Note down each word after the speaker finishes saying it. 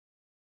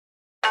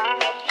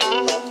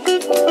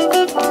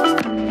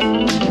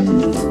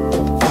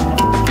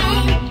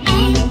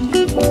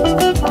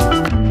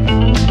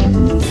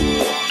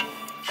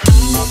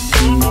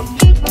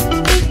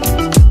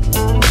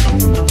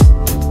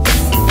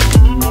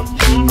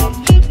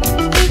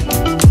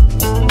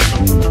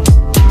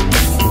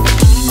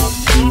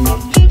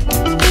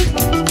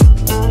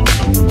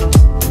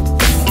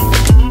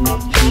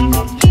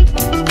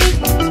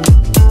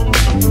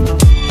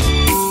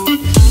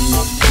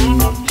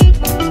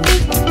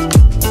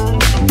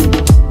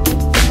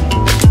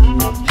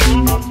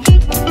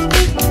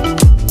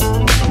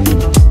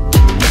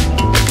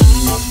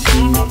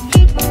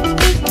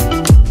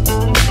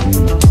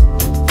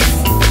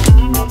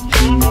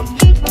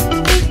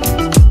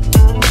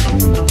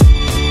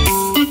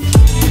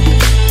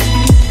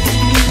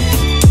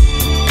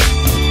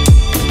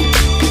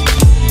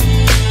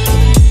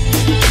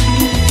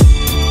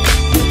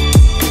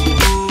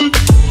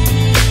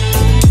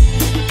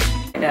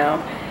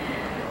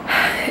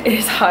It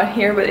is hot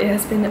here, but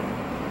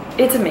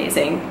it's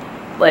amazing.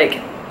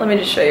 Like, let me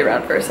just show you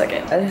around for a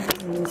second. This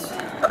is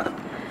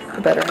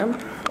the bedroom.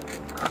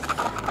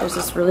 There's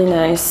this really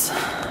nice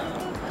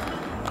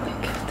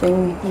like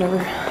thing, whatever.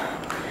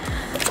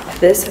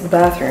 This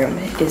bathroom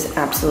is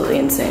absolutely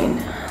insane.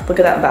 Look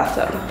at that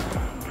bathtub.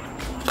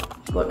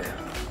 Look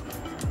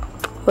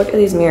at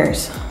these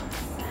mirrors.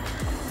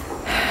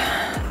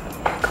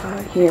 Go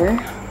out here,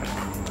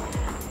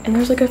 and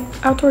there's like an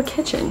outdoor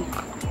kitchen.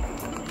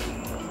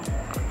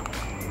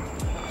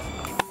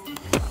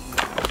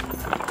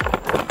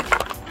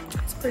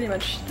 Pretty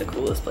much the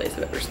coolest place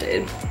I've ever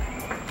stayed.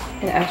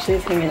 And Ashley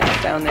is hanging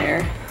out down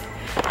there.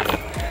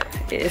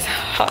 It is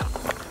hot.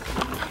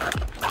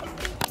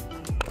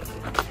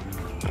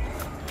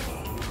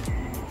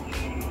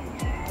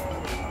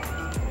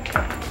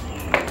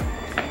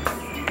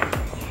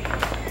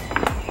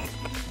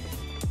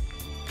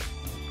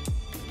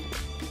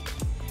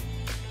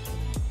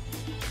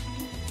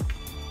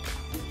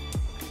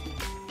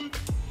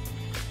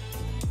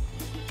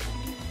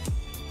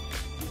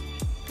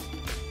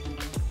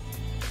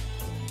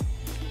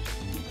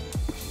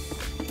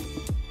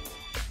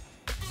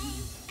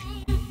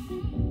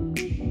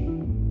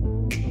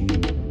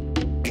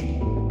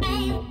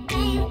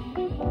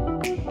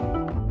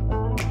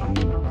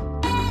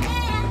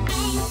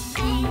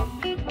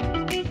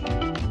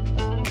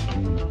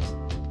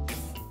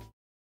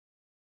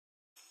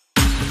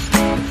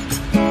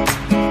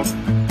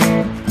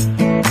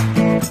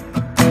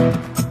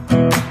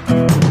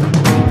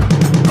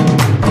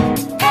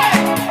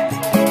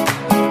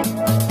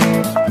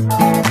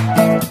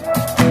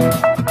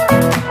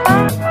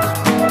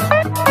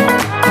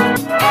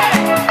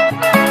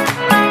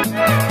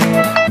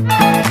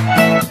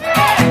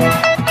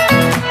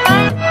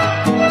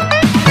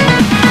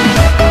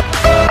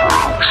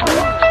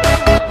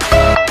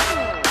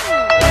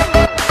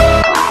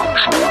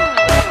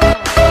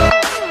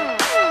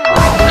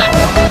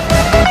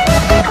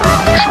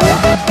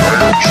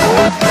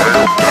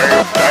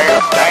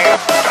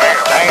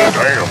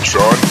 Damn,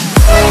 son.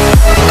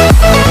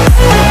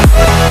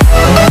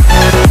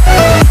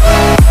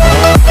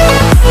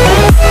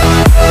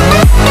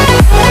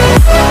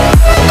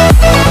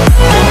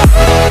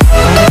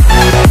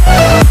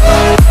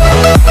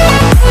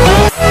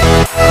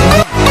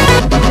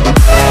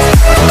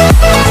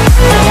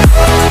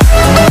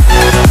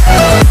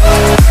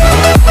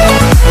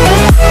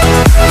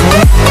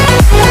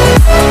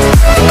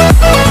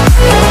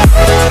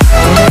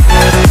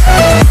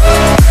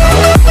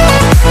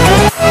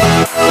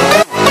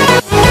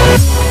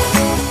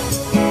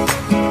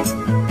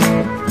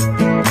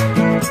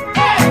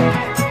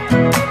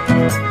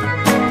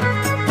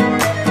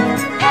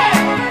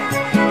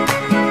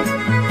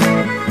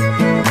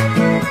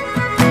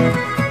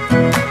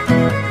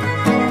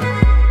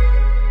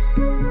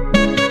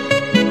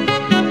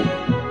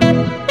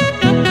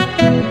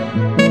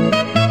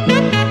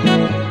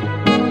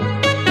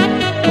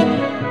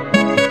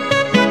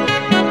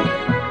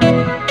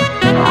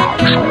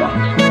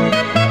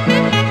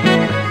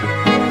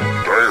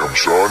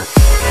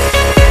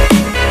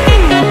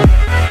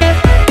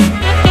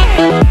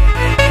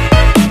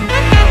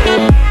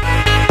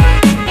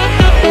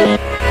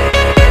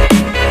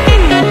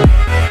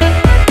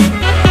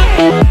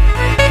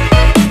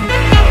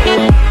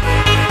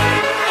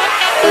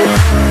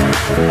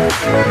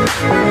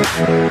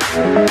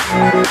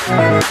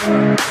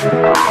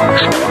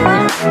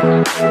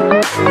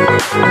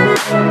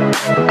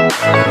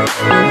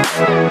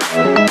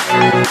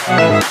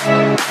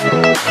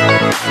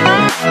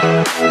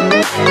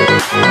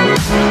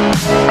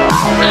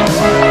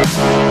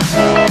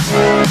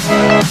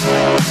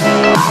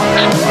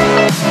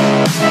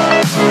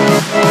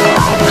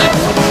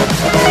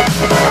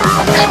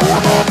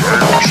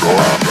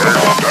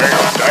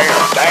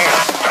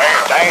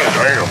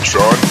 Damn,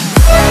 son.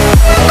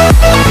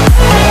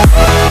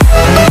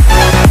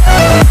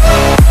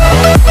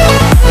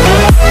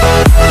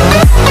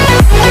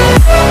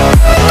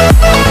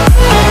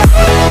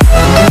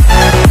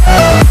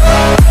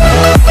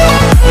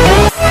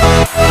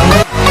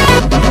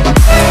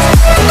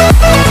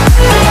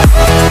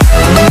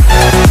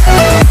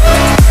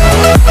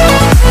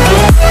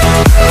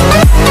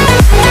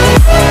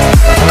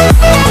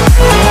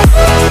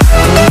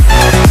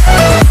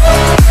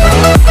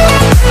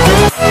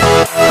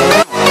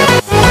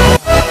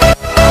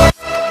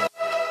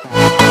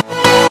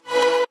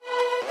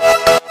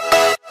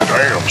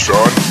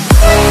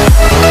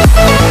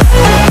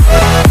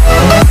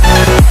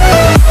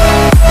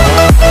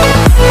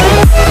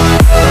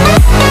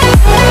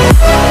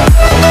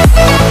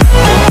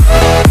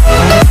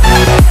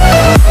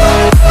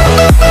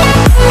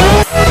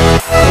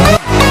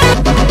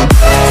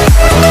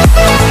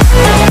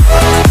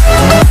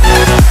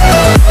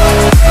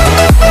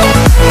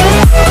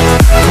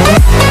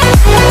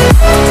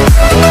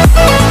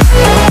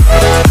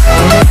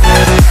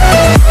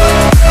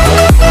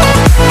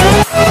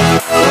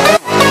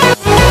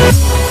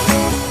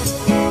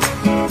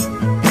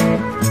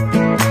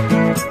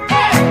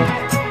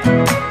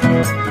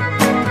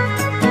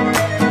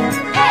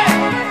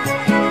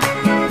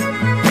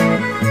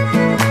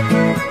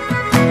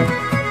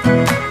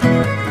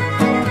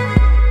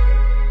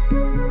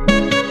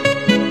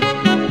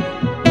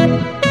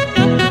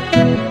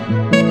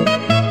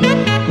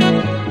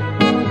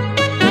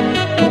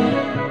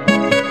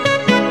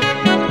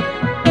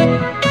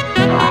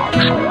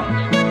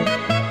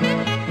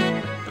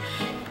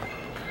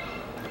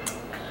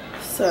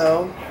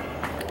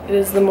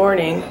 is the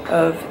morning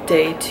of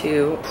day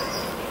 2.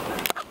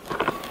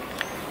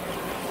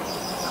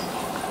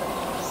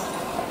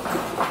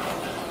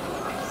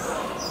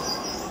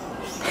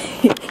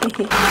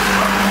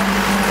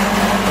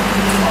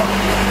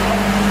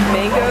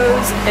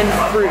 Mangoes and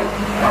fruit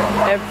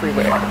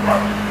everywhere.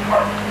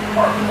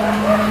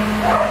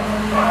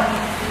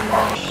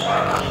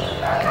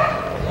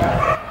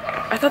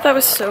 I thought that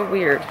was so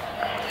weird.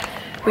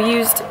 We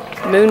used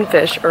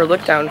moonfish or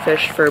look-down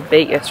fish for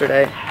bait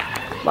yesterday.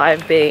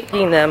 Live bait,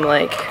 eating them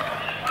like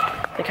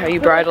how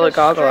you bridle a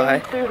goggle eye.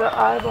 Through the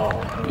eyeball.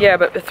 Yeah,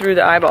 but through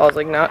the eyeballs,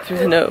 like not through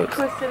the nose.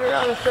 Twist it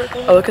around a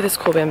circle. Oh, look at this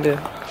cool bamboo.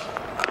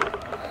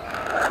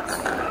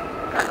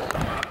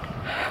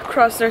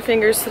 Crossing our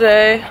fingers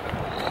today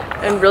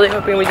and really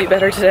hoping we do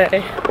better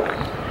today.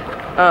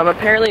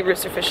 Apparently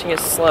rooster fishing is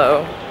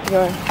slow.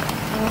 Going.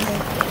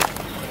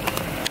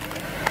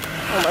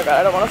 Oh my god,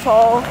 I don't want to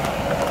fall.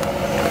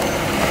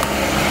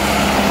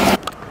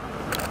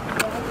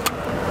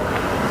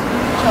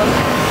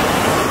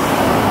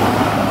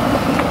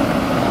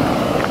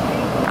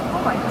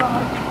 Oh my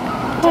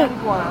god. Dead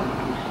iguana.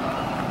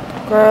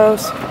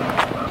 Gross.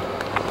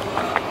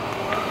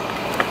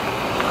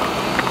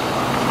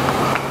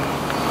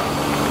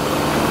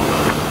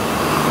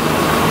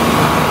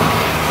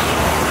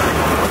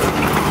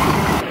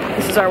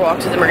 This is our walk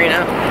to the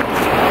marina.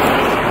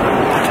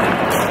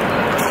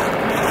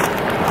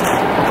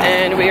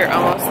 And we are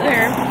almost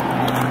there.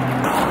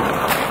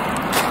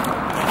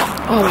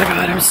 Oh my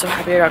god, I'm so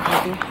happy I got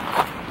coffee.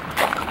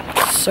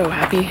 So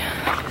happy.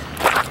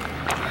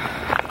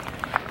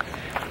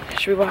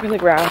 Should we walk in the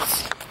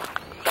grass?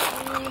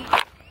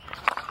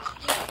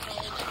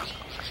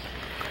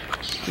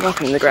 I'm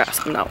walking in the grass,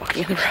 I'm not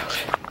walking in the road.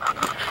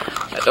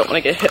 I don't want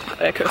to get hit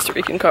by a Costa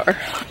Rican car.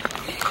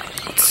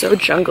 It's so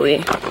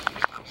jungly.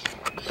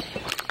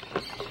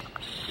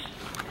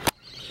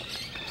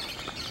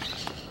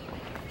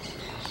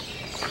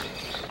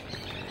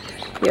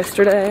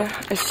 Yesterday,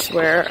 I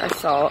swear I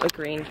saw a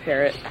green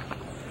parrot.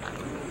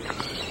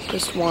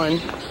 Just one.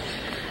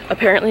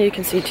 Apparently you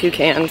can see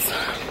toucans,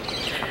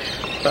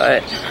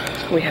 but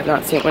we have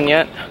not seen one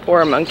yet.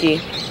 Or a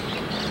monkey.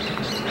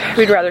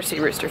 We'd rather see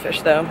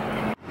roosterfish though.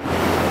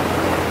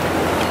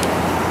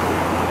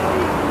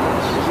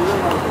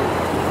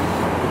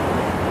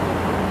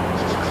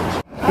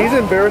 He's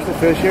embarrassed to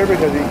fish here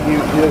because he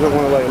doesn't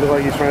want to like look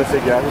like he's trying to say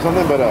gas or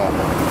something, but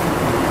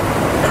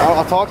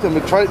I'll talk to him,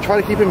 but try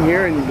to keep him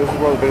here, and this is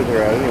where the bids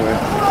are at anyway.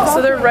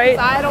 So they're right.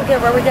 I don't care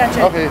where we catch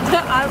it. Okay.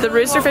 The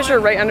roosterfish are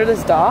right under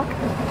this dock?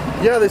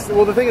 Yeah.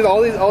 Well, the thing is,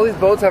 all these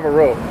boats have a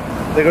rope.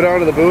 They go down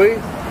to the buoy,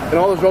 and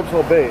all those ropes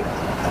hold bait.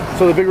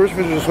 So the big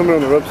roosterfish are just swimming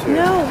on the ropes here.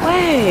 No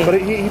way. But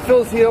he's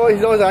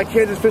always like, I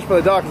can't just fish by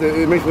the dock because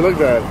it makes me look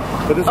bad.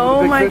 But this is Oh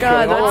a big my fish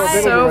god, right.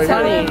 that's so Right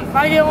funny. here. If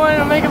I get one,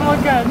 I'll make him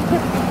look good.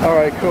 All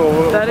right,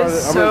 cool. That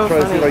is I'm so gonna try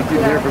to see if I funny. can keep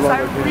him here for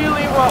I longer.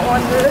 really want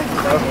one to.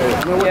 Okay.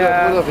 No,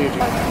 Yeah. we'll you.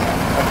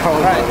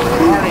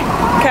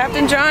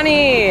 Captain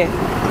Johnny,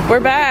 we're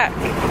back.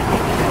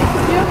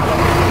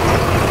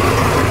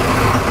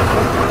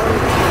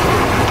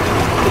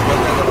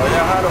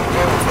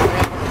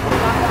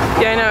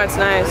 Yeah, I know, it's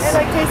nice. It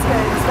like tastes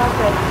good. It's not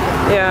good.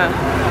 Yeah.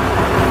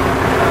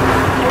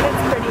 And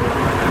it's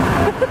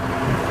pretty.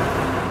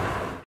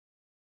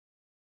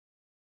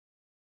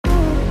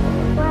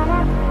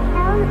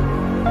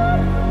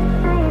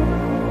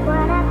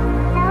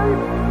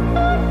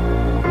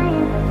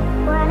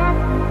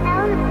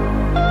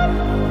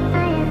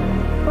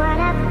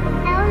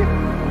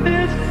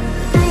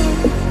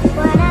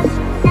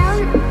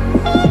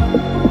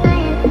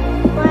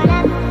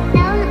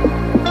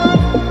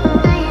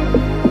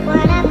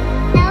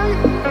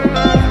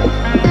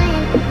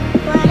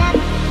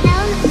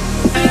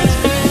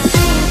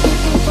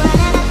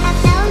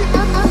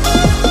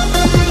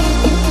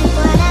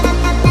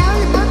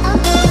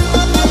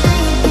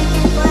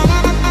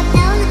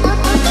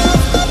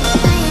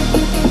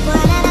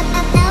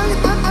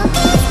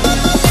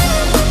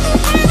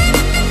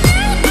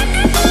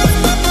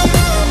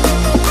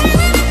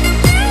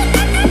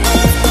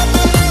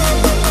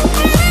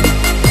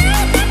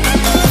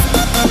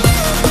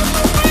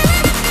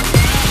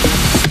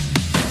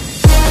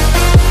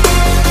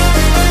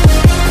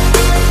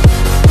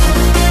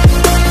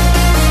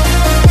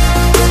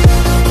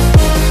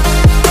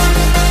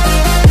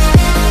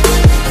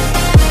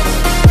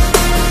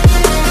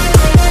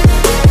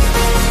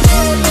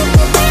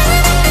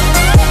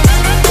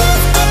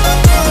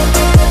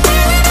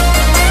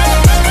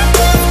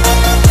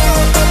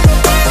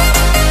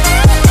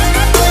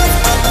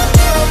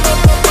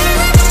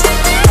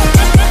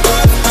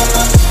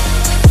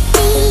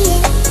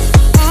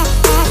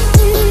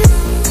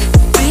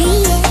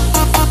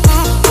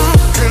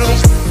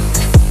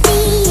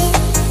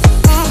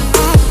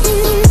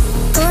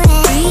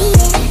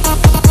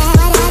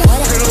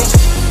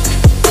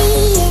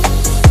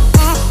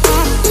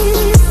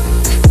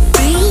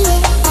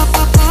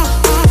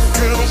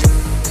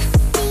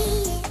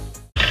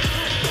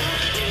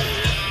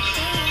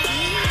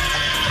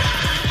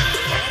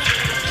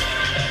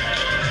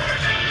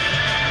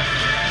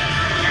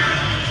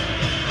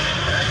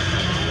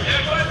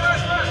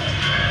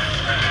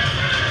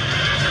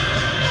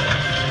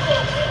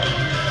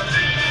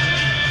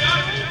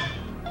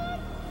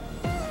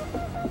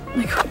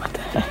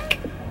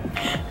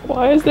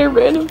 Why is there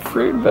random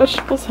fruit and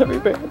vegetables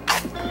everywhere?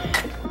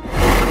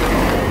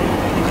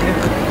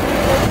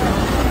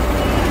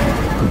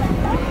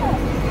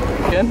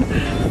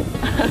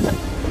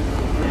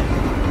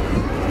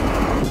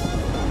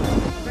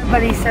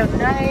 Everybody's so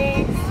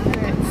nice.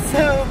 It's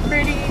so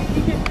pretty.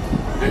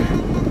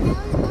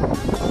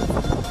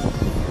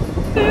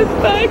 It's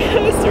back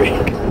Costa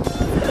Rica.